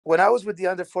when I was with the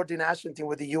under 14 national team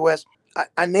with the U.S.,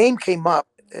 a name came up,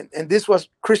 and this was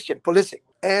Christian Pulisic.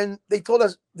 And they told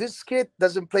us this kid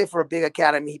doesn't play for a big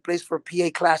academy. He plays for PA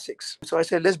Classics. So I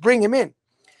said, let's bring him in.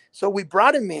 So we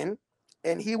brought him in,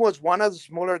 and he was one of the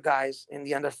smaller guys in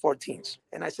the under 14s.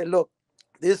 And I said, look,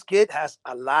 this kid has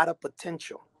a lot of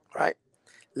potential, right?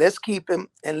 Let's keep him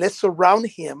and let's surround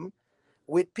him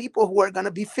with people who are going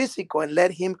to be physical and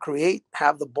let him create,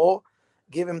 have the ball,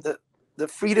 give him the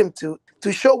freedom to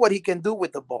show what he can do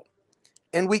with the ball.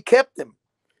 And we kept him,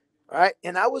 right?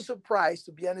 And I was surprised,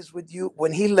 to be honest with you,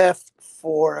 when he left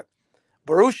for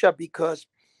Borussia, because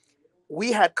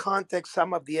we had contacted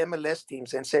some of the MLS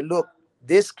teams and said, look,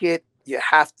 this kid, you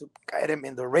have to get him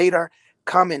in the radar,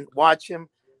 come and watch him,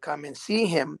 come and see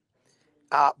him.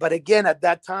 But again, at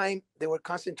that time, they were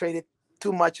concentrated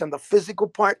too much on the physical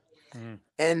part. Mm.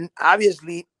 And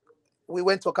obviously, we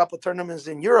went to a couple of tournaments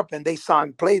in Europe and they saw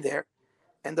him play there.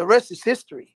 And the rest is history.